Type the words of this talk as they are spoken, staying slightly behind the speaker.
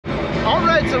All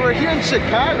right, so we're here in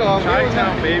Chicago.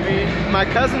 Chi-town, baby. My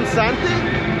cousin Santi,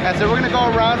 and so we're gonna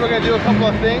go around. We're gonna do a couple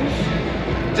of things.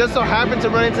 Just so happened to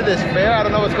run into this fair. I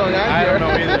don't know what's going on I here. don't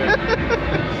know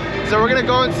either. So we're gonna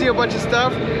go and see a bunch of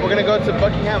stuff. We're gonna go to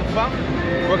Buckingham Fountain.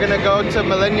 We're gonna go to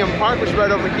Millennium Park, which is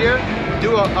right over here.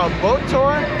 Do a boat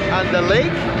tour on the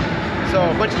lake. So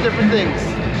a bunch of different things.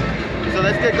 So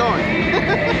let's get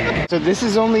going. So this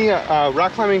is only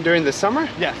rock climbing during the summer?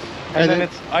 Yes. And then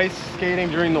it's ice skating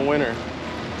during the winter.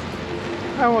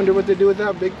 I wonder what they do with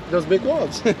those big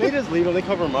walls. They just leave them, they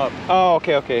cover them up. Oh,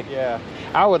 okay, okay. Yeah.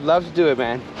 I would love to do it,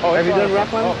 man. Oh, have you done rock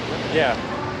climbing? Oh, yeah.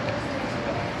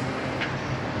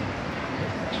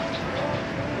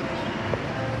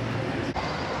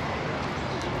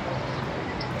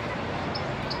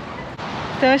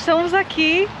 Então estamos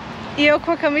aqui e eu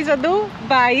com a camisa do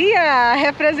Bahia,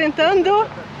 representando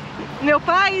meu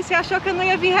pai. Você achou que eu não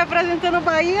ia vir representando o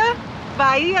Bahia?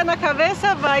 Bahia na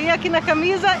cabeça, Bahia aqui na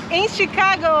camisa, em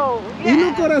Chicago. Yeah. E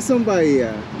no coração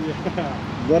Bahia. Yeah.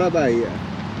 Bora Bahia.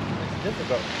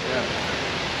 Difficult. Yeah.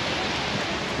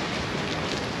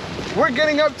 We're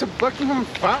getting up to Buckingham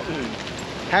Fountain.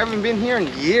 Haven't been here in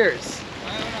years.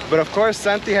 But of course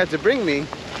Santi had to bring me.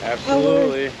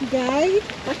 Absolutely. Our guide.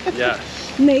 Yes.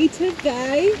 Native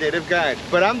guide. Native guide.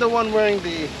 But I'm the one wearing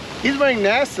he's wearing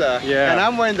NASA. Yeah. And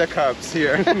I'm wearing the Cubs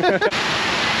here.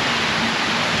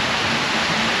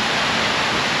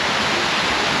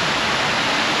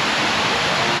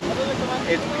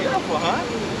 It's beautiful, huh?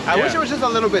 I wish it was just a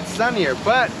little bit sunnier,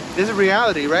 but this is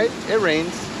reality, right? It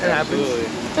rains, it Absolutely.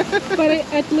 happens. But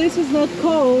at least it's not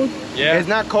cold. Yeah. It's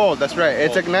not cold, that's right.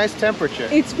 It's a nice temperature.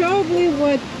 It's probably,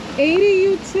 what, 80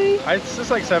 you'd say? It's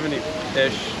just like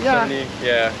 70-ish, Yeah. 70,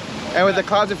 yeah. And with the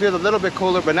clouds it feels a little bit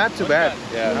cooler, but not too bad.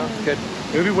 Yeah. No, it's good.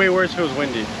 It would be way worse if it was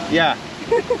windy. Yeah.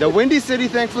 The Windy City,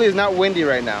 thankfully, is not windy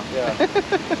right now. Yeah.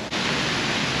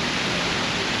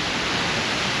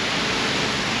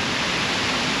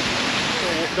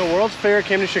 The World's Fair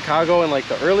came to Chicago in like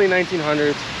the early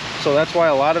 1900s, so that's why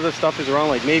a lot of the stuff is around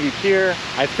like Navy Pier.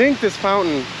 I think this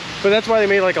fountain, but that's why they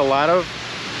made like a lot of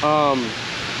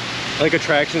like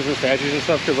attractions and statues and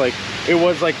stuff, because like it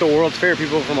was like the World's Fair.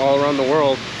 People from all around the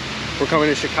world were coming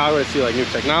to Chicago to see like new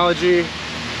technology,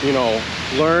 you know,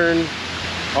 learn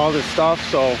all this stuff.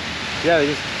 So yeah, they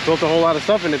just built a whole lot of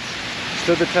stuff, and it's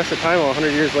stood the test of time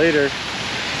 100 years later.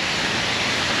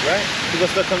 Right? People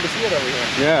still come to see it over here.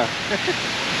 Yeah.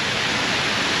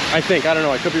 I think, I don't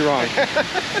know, I could be wrong.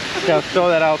 Gotta throw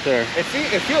that out there. It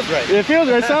feels right. It feels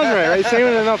right, it sounds right, right? Saying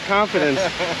with enough confidence.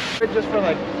 Just for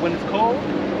like when it's cold?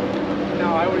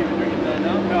 No, I wouldn't even drink it then,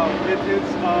 no? No,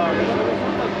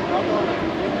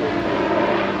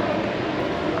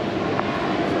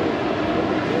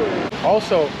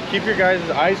 Also, keep your guys'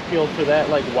 eyes peeled for that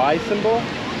like Y symbol,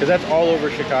 because that's all over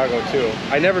Chicago too.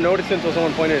 I never noticed it until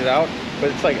someone pointed it out, but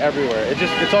it's like everywhere.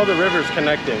 It's all the rivers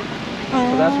connecting.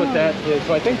 So that's what that is.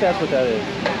 So I think that's what that is.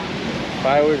 If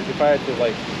I had to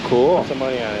like put some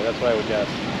money on it, that's what I would guess.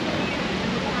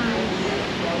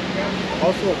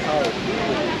 Also a college.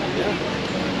 Yeah.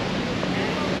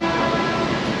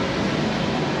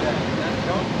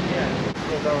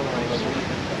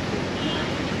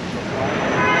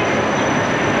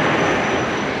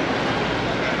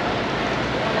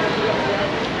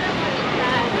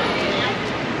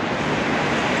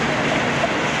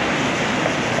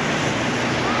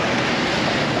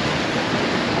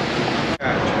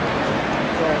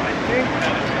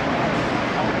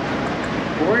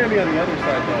 We're gonna be on the other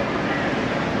side though.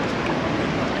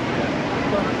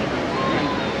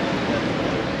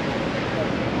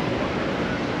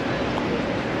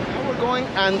 Now we're going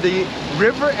on the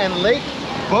river and lake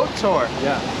boat tour.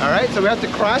 Yeah. All right, so we have to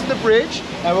cross the bridge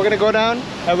and we're gonna go down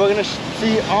and we're gonna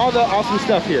see all the awesome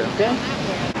stuff here, okay?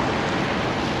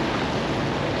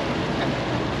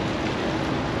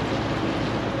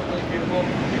 Beautiful.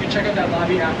 You can check out that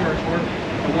lobby after our tour.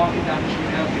 We're walking down the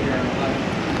street now.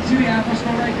 See the Apple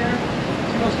store right there?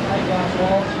 See those high glass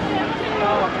walls?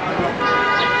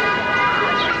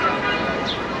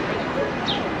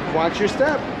 Watch your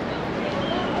step.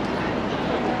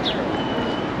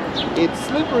 It's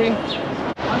slippery. On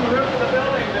the roof of the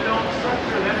building, the dome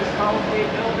structure, that is called a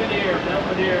Belvedere.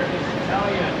 Belvedere is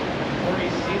Italian for a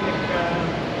scenic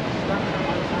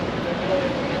structure on top of the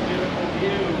building with a beautiful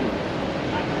view.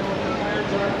 I don't know what the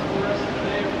plans are for the rest of the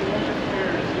day for the World's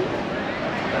Fair.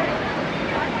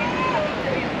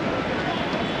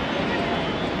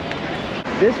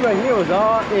 This right here was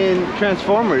all in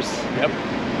Transformers. Yep.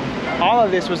 All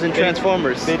of this was in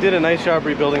Transformers. They did a nice job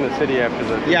rebuilding the city after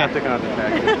the Decepticons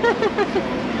attack.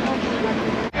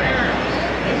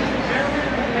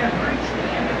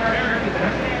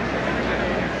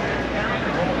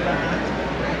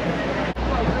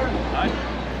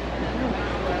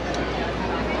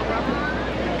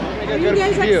 good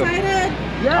view. excited?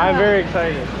 I'm very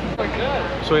excited.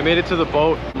 So we made it to the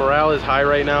boat. Morale is high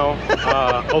right now.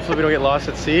 Hopefully we don't get lost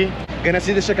at sea. Gonna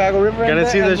see the Chicago River. Gonna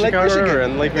see the and Lake Chicago Michigan. River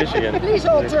and Lake Michigan. Please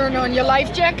all turn on your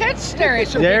life jackets. There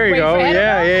is a There big you go. wave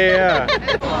ahead Yeah, of us.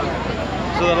 yeah,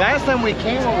 yeah. So the last time we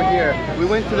came over here, we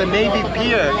went to the Navy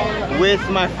Pier with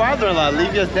my father-in-law,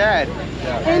 Livia's dad.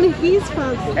 And his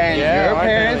father. And Yeah, your my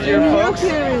parents, family, your yeah. folks.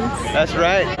 Parents. That's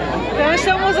right. Então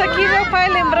estamos aqui, meu pai,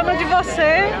 lembrando de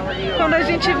você quando a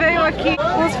gente veio aqui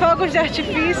com os fogos de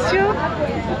artifício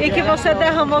e que você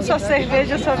derramou sua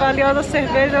cerveja, sua valiosa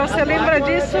cerveja. Você lembra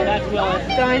disso?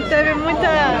 Então a gente teve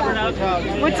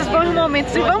muitos bons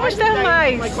momentos e vamos ter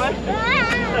mais.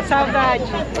 Saudade.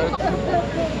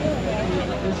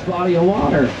 Body of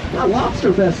water. Now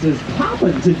Lobsterfest is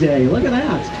popping today. Look at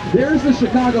that. There's the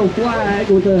Chicago flag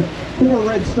with the 4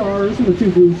 red stars and the 2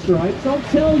 blue stripes. I'll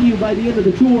tell you by the end of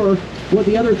the tour what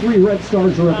the other 3 red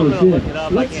stars represent.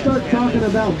 Let's start talking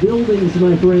about buildings,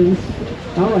 my friends.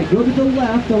 All right, go to the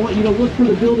left. I want you to look for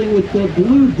the building with the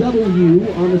blue W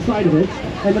on the side of it.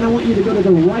 And then I want you to go to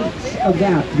the right of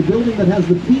that. The building that has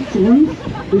the peaked roof.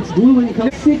 It's blue in color.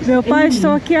 Meu pai,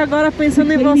 estou aqui agora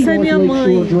pensando em você e minha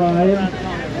mãe.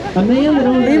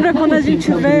 Lembra quando a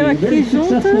gente veio aqui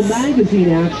juntas?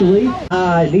 Magazine, actually.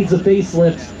 It needs a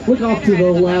facelift. Look off to the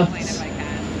left.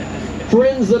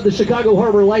 Friends of the Chicago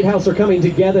Harbor Lighthouse are coming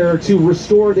together to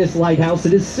restore this lighthouse.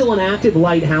 It is still an active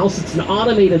lighthouse. It's an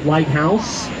automated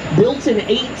lighthouse built in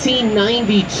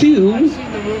 1892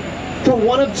 for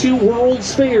one of 2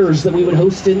 World's Fairs that we would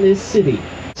host in this city.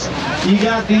 You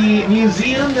got the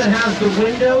museum that has the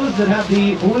windows that have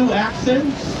the blue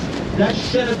accents. That's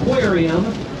Shed Aquarium.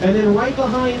 And then right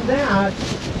behind that,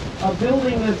 a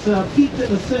building that's peaked in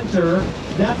the center,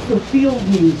 that's the Field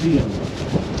Museum.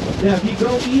 Now if you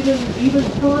go even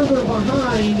further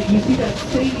behind, you see that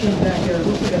stadium back there. It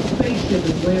looks like a spaceship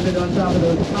that's landed on top of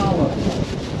those columns.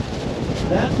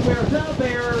 That's where the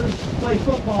Bears play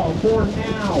football for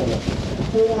now.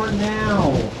 For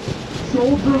now.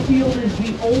 Soldier Field is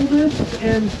the oldest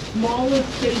and smallest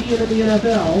stadium in the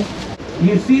NFL.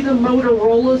 You see the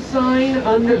Motorola sign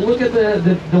under, look at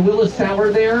the Willis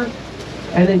Tower there,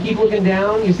 and then keep looking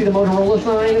down, you see the Motorola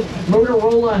sign?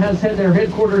 Motorola has had their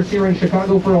headquarters here in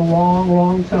Chicago for a long,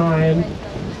 long time.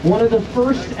 One of the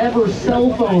first ever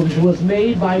cell phones was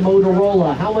made by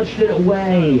Motorola. How much did it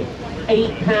weigh?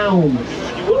 8 pounds.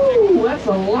 Woo, that's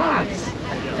a lot.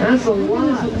 That's a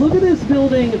lot. Look at this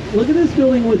building. Look at this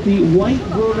building with the white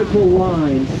vertical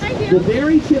lines. The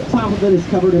very tip top of it is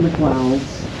covered in the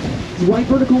clouds. White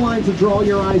vertical lines that draw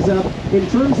your eyes up. In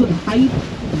terms of height,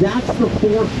 that's the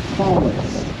 4th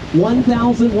tallest.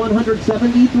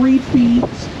 1,173 feet.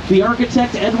 The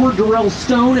architect, Edward Durrell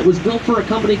Stone, it was built for a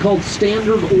company called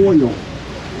Standard Oil.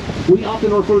 We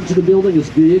often refer to the building as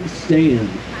Big Stan.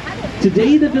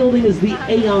 Today the building is the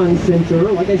Aon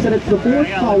Center. Like I said, it's the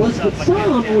 4th tallest, but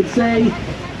some would say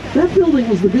that building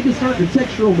was the biggest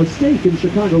architectural mistake in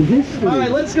Chicago history. All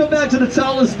right, let's go back to the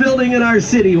tallest building in our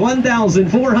city.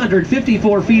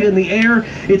 1,454 feet in the air.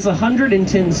 It's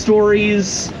 110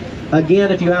 stories.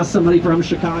 Again, if you ask somebody from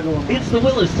Chicago, it's the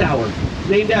Willis Tower,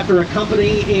 named after a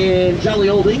company in jolly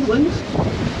old England. A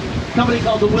company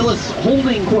called the Willis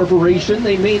Holding Corporation.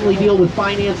 They mainly deal with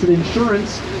finance and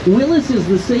insurance. Willis is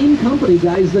the same company,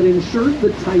 guys, that insured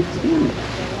the Titanic.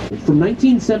 From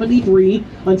 1973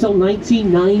 until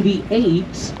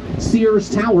 1998, Sears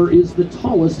Tower is the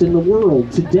tallest in the world.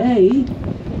 Today,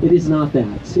 it is not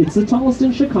that. It's the tallest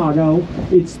in Chicago.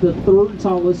 It's the 3rd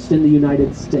tallest in the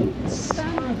United States.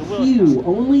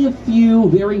 Only a few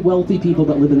very wealthy people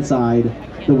that live inside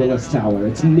the Willis Tower.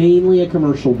 It's mainly a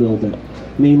commercial building.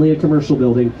 Mainly a commercial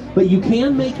building. But you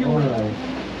can make your way.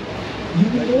 You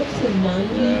can go up to the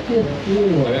 95th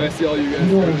floor. I see all you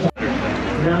guys.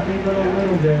 Nothing but a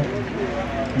little bit.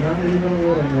 Nothing but a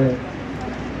little bit.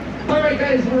 All right,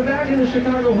 guys, we're back in the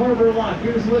Chicago Harbor Lock.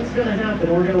 Here's what's going to happen.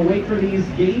 We're going to wait for these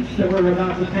gates that we're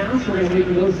about to pass. We're going to wait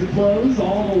for those to close.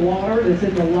 All the water that's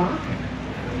in the lock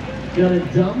going to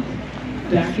dump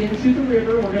back into the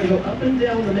river. We're going to go up and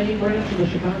down the main branch of the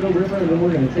Chicago River, and then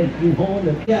we're going to take you home.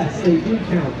 And yes, they do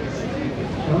count.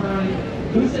 All right.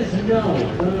 Who says no?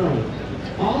 No.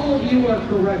 All of you are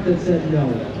correct that said no.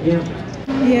 Yeah.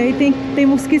 E aí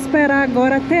temos que esperar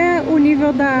agora até o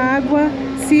nível da água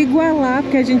se igualar,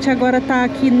 porque a gente agora está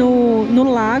aqui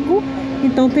no lago,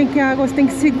 então a água tem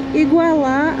que se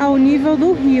igualar ao nível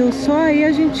do rio, só aí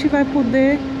a gente vai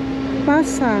poder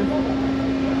passar.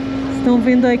 Estão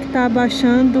vendo aí que está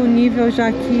abaixando o nível já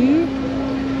aqui,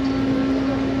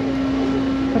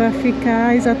 para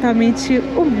ficar exatamente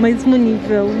o mesmo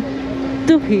nível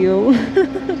do rio.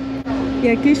 E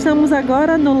aqui estamos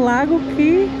agora no lago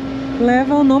que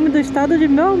leva o nome do estado de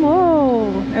meu amor.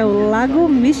 É o Lago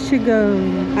Michigan.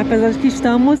 Apesar de que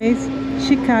estamos em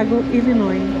Chicago,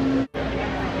 Illinois.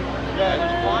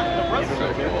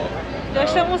 Já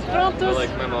estamos prontos.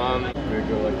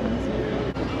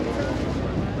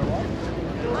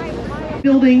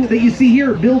 Building that you see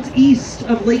here, built east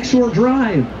of Lakeshore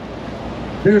Drive.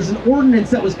 There's an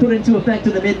ordinance that was put into effect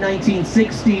in the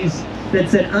mid-1960s that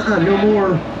said, no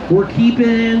more. We're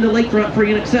keeping the lakefront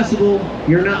free and accessible.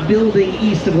 You're not building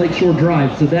east of Lakeshore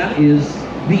Drive. So that is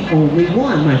the only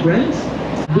one, my friends.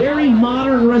 Very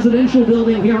modern residential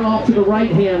building here off to the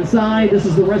right-hand side. This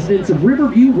is the residence of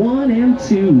Riverview 1 and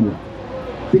 2.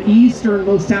 The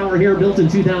easternmost tower here built in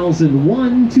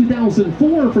 2001,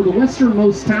 2004 for the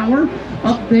westernmost tower.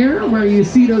 Up there where you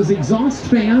see those exhaust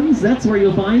fans, that's where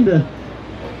you'll find the,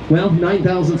 well,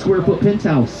 9,000 square foot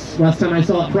penthouse. Last time I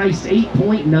saw it priced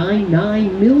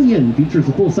 $8.99 million. Features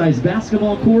a full-size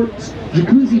basketball court,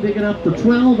 jacuzzi big enough for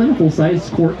 12, and a full-size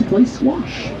court to play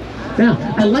squash. Now,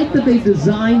 I like that they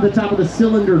designed the top of the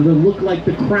cylinder to look like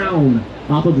the crown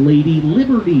off of Lady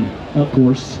Liberty, of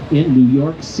course, in New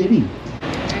York City.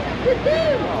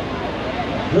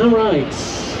 All right.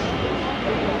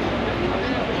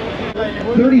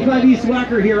 35 East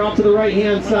Wacker here off to the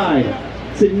right-hand side.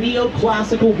 It's a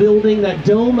neoclassical building. That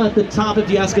dome at the top, if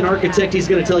you ask an architect, he's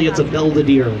going to tell you it's a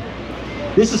Belvedere.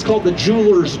 This is called the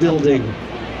Jewelers Building.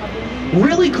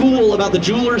 Really cool about the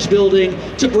Jewelers Building,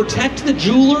 to protect the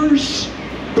jewelers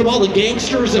from all the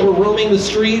gangsters that were roaming the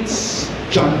streets,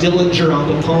 John Dillinger, Al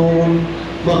Capone,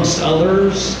 amongst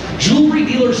others. Jewelry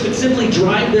dealers could simply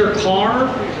drive their car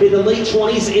in the late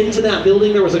 20s into that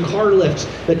building. There was a car lift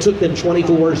that took them 20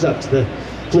 floors up to the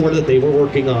floor that they were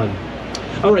working on.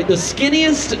 All right, the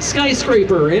skinniest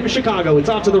skyscraper in Chicago. It's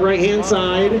off to the right-hand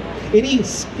side.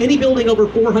 Any building over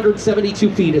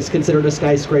 472 feet is considered a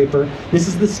skyscraper. This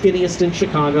is the skinniest in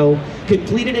Chicago.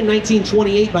 Completed in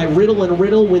 1928 by Riddle and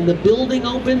Riddle. When the building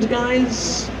opened,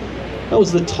 guys, that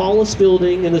was the tallest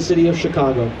building in the city of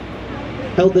Chicago.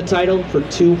 Held the title for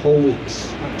 2 whole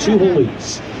weeks. 2 whole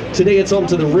weeks. Today it's home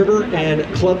to the River and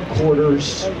Club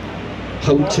Quarters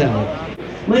Hotel.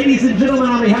 Ladies and gentlemen,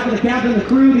 on behalf of the captain, the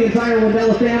crew, the entire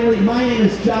Wendella family, my name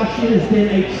is Josh. It has been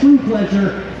a true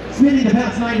pleasure spending the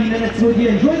past 90 minutes with you.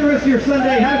 Enjoy the rest of your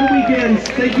Sunday. Have a good weekend.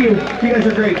 Thank you. You guys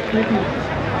are great. Thank you.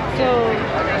 So,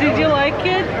 did you like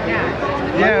it?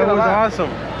 Yeah, it was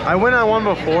awesome. I went on one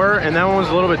before, and that one was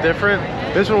a little bit different.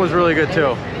 This one was really good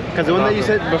too. Because the one that you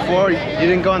said before, you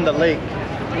didn't go on the lake.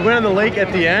 We went on the lake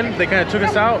at the end. They kind of took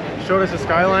us out, showed us the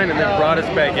skyline, and then brought us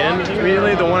back in.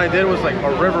 Immediately, the one I did was like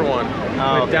a river one.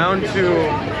 Went down to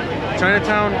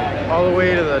Chinatown, all the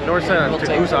way to the north side to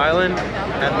Goose Island,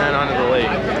 and then onto the lake.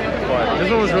 But this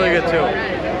one was really good too.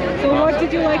 So what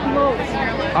did you like most?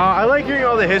 I like hearing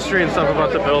all the history and stuff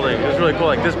about the building. It was really cool.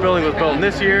 Like, this building was built in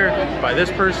this year by this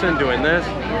person doing this.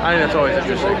 I think that's always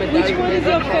interesting. Which one is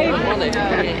your favorite?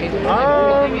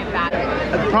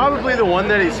 Probably the one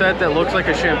that he said that looks like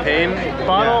a champagne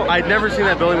bottle. I'd never seen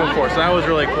that building before, so that was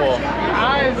really cool.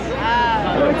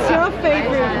 What's your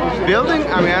favorite building?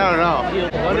 I mean, I don't know.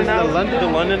 London House? The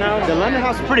London House? The London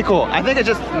House is pretty cool. I think it's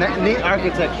just neat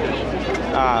architecture.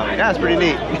 Yeah, it's pretty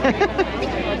neat.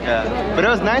 Yeah. But it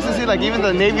was nice to see, like, even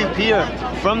the Navy Pier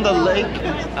from the lake,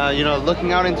 you know,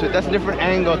 looking out into it. That's a different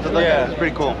angle to look at. It's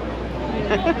pretty cool.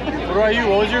 What about you?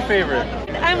 What was your favorite?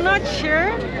 I'm not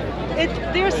sure.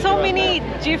 There's so many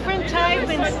different types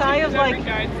and styles, like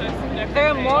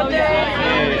very modern,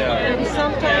 and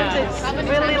sometimes it's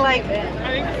really like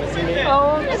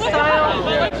old style.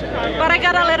 But I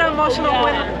got a little emotional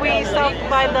when we stopped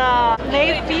by the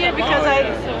Navy Pier because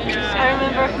I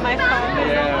remember my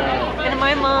father and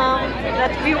my mom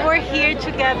that we were here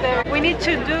together. We need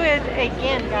to do it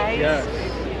again, guys. Yes.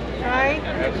 Right?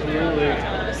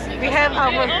 Absolutely. We have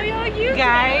our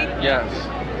guide. Yes.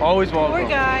 Always welcome. Poor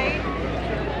guy.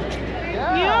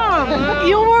 Yeah,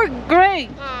 you were great.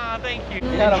 Thank you.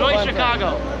 Enjoy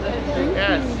Chicago.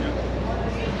 Yes.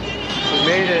 We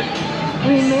made it.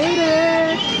 We made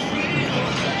it.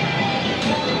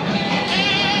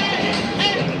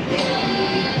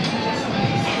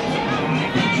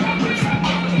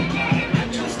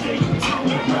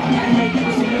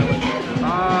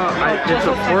 It's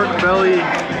a pork belly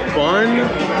bun.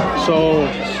 So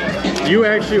you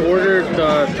actually ordered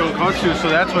the tonkatsu, so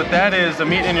that's what that is, the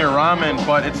meat in your ramen,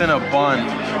 but it's in a bun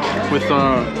with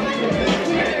some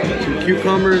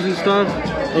cucumbers and stuff.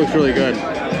 It looks really good.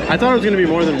 I thought it was gonna be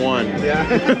more than one. Yeah.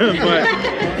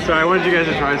 But so I wanted you guys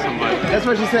to try some, but that's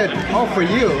what she said. Oh, for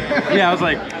you. yeah, I was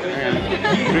like, man.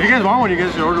 If you guys want one, you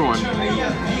guys should order one.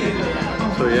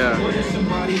 So yeah.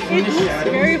 It looks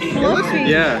very fluffy.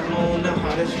 Yeah.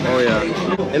 Oh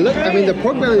yeah. It looks, I mean, the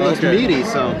pork belly looks Okay. meaty,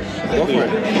 so go for it.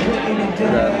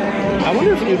 I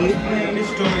wonder if you.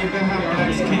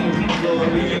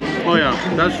 Oh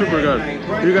yeah, that's super good.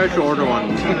 You guys should order one.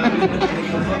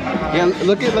 Yeah,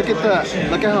 look at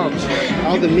how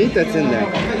all the meat that's in there.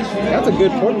 That's a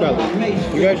good pork belly.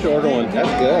 You guys should order one.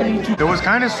 That's good. It was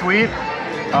kind of sweet.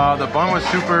 The bun was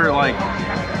super like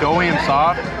doughy and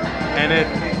soft, and it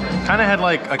kind of had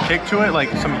like a kick to it,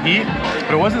 like some heat,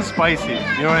 but it wasn't spicy.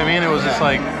 You know what I mean? It was just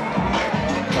like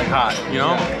hot. You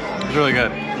know? It was really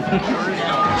good.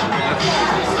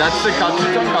 That's the katsu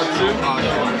tonkatsu.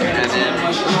 And then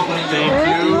thank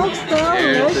It you. looks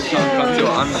Here's the tonkatsu.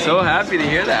 delicious. I'm so happy to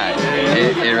hear that.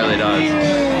 It really does.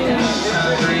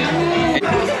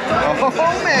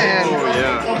 Oh man. Oh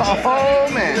yeah.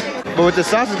 Oh man. But with the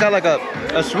sauce, it's got like a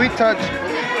sweet touch,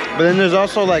 but then there's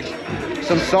also like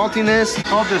some saltiness. It's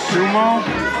called the sumo.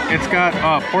 It's got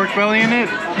pork belly in it,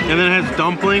 and then it has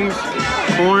dumplings,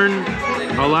 corn,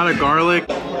 a lot of garlic.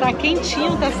 Tá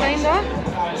quentinho, tá saindo, ó.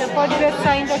 Você pode ver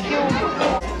saindo aqui o...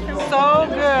 So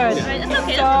good.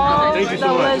 So Thank you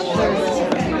so much. delicious.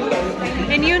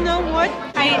 And you know what?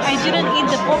 I didn't eat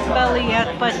the pork belly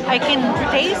yet, but I can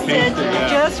taste it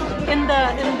just in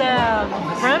the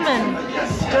ramen.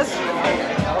 Just,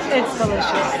 it's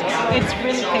delicious. It's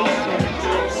really tasty.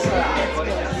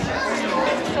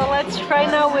 So let's try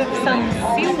now with some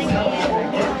seaweed.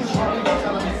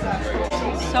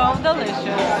 So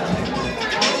delicious.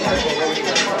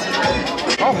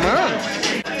 Oh man.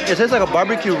 It tastes like a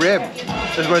barbecue rib.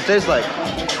 Is what it tastes like.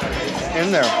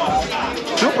 In there.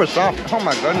 Super soft. Oh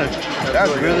my goodness.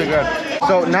 That's really good.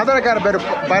 So now that I got a better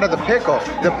bite of the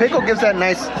pickle gives that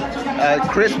nice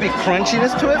crispy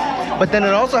crunchiness to it, but then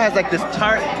it also has like this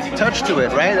tart touch to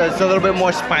it, right? It's a little bit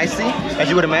more spicy, as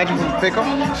you would imagine from pickle.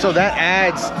 So that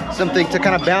adds something to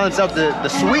kind of balance out the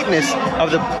sweetness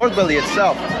of the pork belly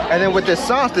itself. And then with this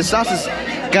sauce has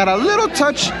got a little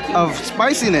touch of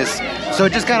spiciness. So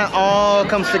it just kind of all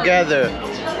comes together.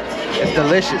 It's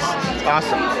delicious. It's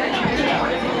awesome.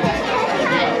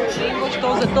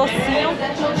 Gostoso, é docinho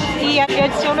e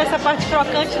adiciona essa parte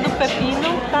crocante do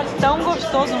pepino, tá tão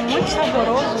gostoso, muito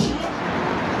saboroso.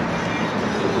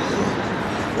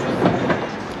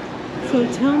 So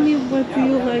tell me, what do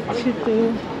you like to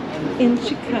do in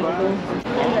Chicago?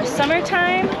 In the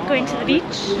summertime, going to the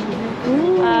beach,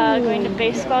 going to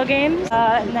baseball games,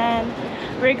 and then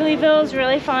Wrigleyville is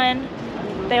really fun.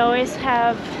 They always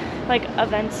have like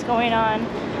events going on,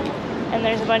 and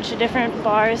there's a bunch of different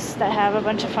bars that have a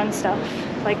bunch of fun stuff.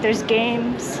 Like there's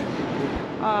games,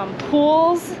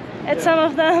 pools at some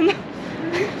of them.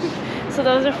 So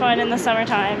those are fun in the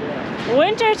summertime.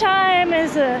 Wintertime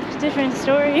is a different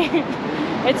story.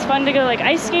 It's fun to go like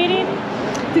ice skating.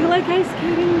 Do you like ice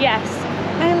skating? Yes.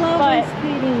 I love But ice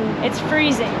skating. it's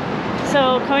freezing.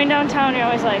 So coming downtown, you're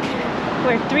always like,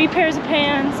 wear 3 pairs of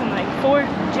pants and like 4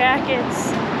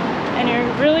 jackets, and you're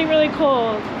really, really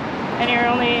cold, and you're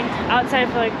only outside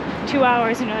for like 2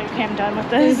 hours, and you're like, okay, I'm done with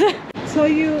this. So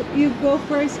you go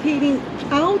for ice skating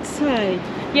outside?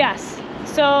 Yes.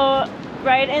 So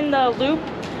right in the loop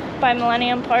by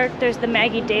Millennium Park, there's the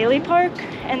Maggie Daley Park,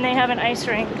 and they have an ice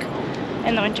rink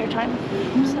in the wintertime.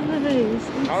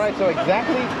 Nice. All right, so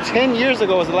exactly 10 years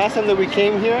ago was the last time that we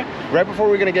came here, right before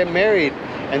we were gonna get married.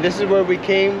 And this is where we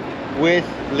came with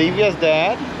Livia's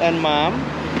dad and mom.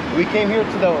 We came here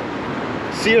to the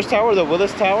Sears Tower, the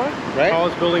Willis Tower, right?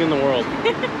 Tallest building in the world.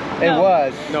 It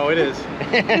was. No, it is.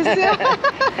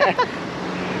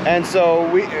 And so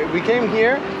we came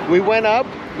here, we went up,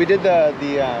 we did the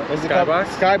what's it called? Skybox?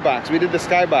 Skybox. We did the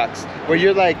skybox, where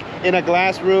you're like in a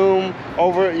glass room,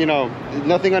 over, you know,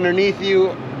 nothing underneath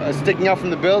you, sticking out from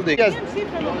the building. You can see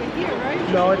from over here, right?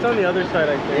 No, it's on the other side,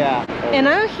 I think. Yeah. And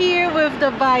I'm here with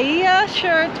the Bahia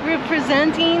shirt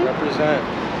representing Represent.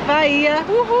 Bahia.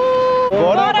 Woohoo!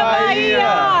 Bora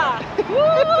Bahia!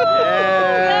 Woo!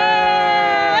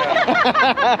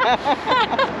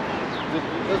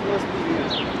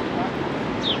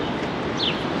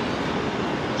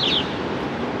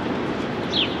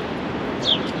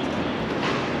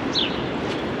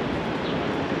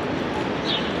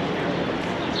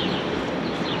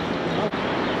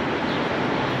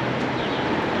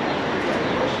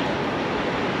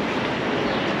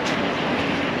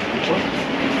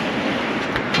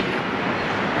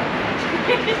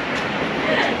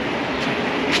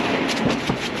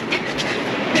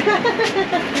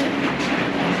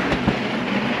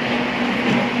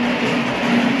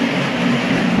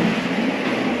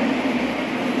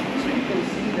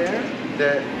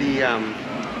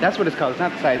 That's what it's called. It's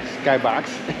not skybox.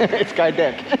 It's sky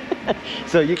deck.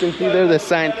 So you can see there the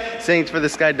sign saying it's for the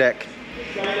sky deck.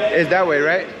 Is that way,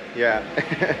 right? Yeah.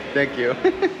 Thank you.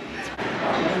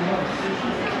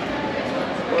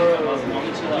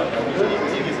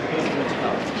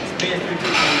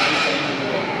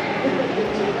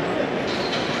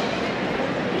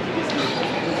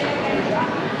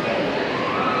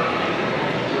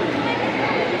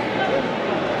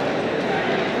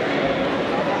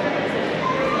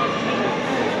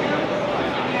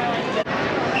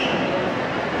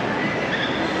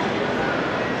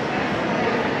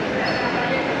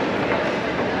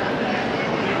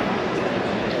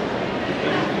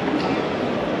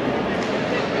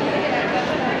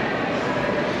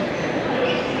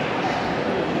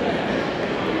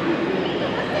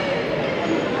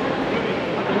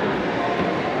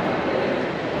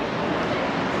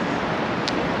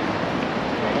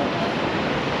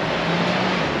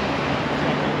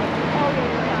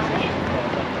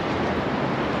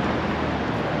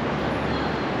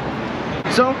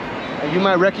 So, you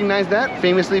might recognize that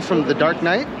famously from The Dark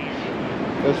Knight.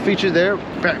 It was featured there,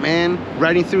 Batman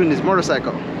riding through in his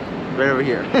motorcycle, right over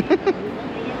here.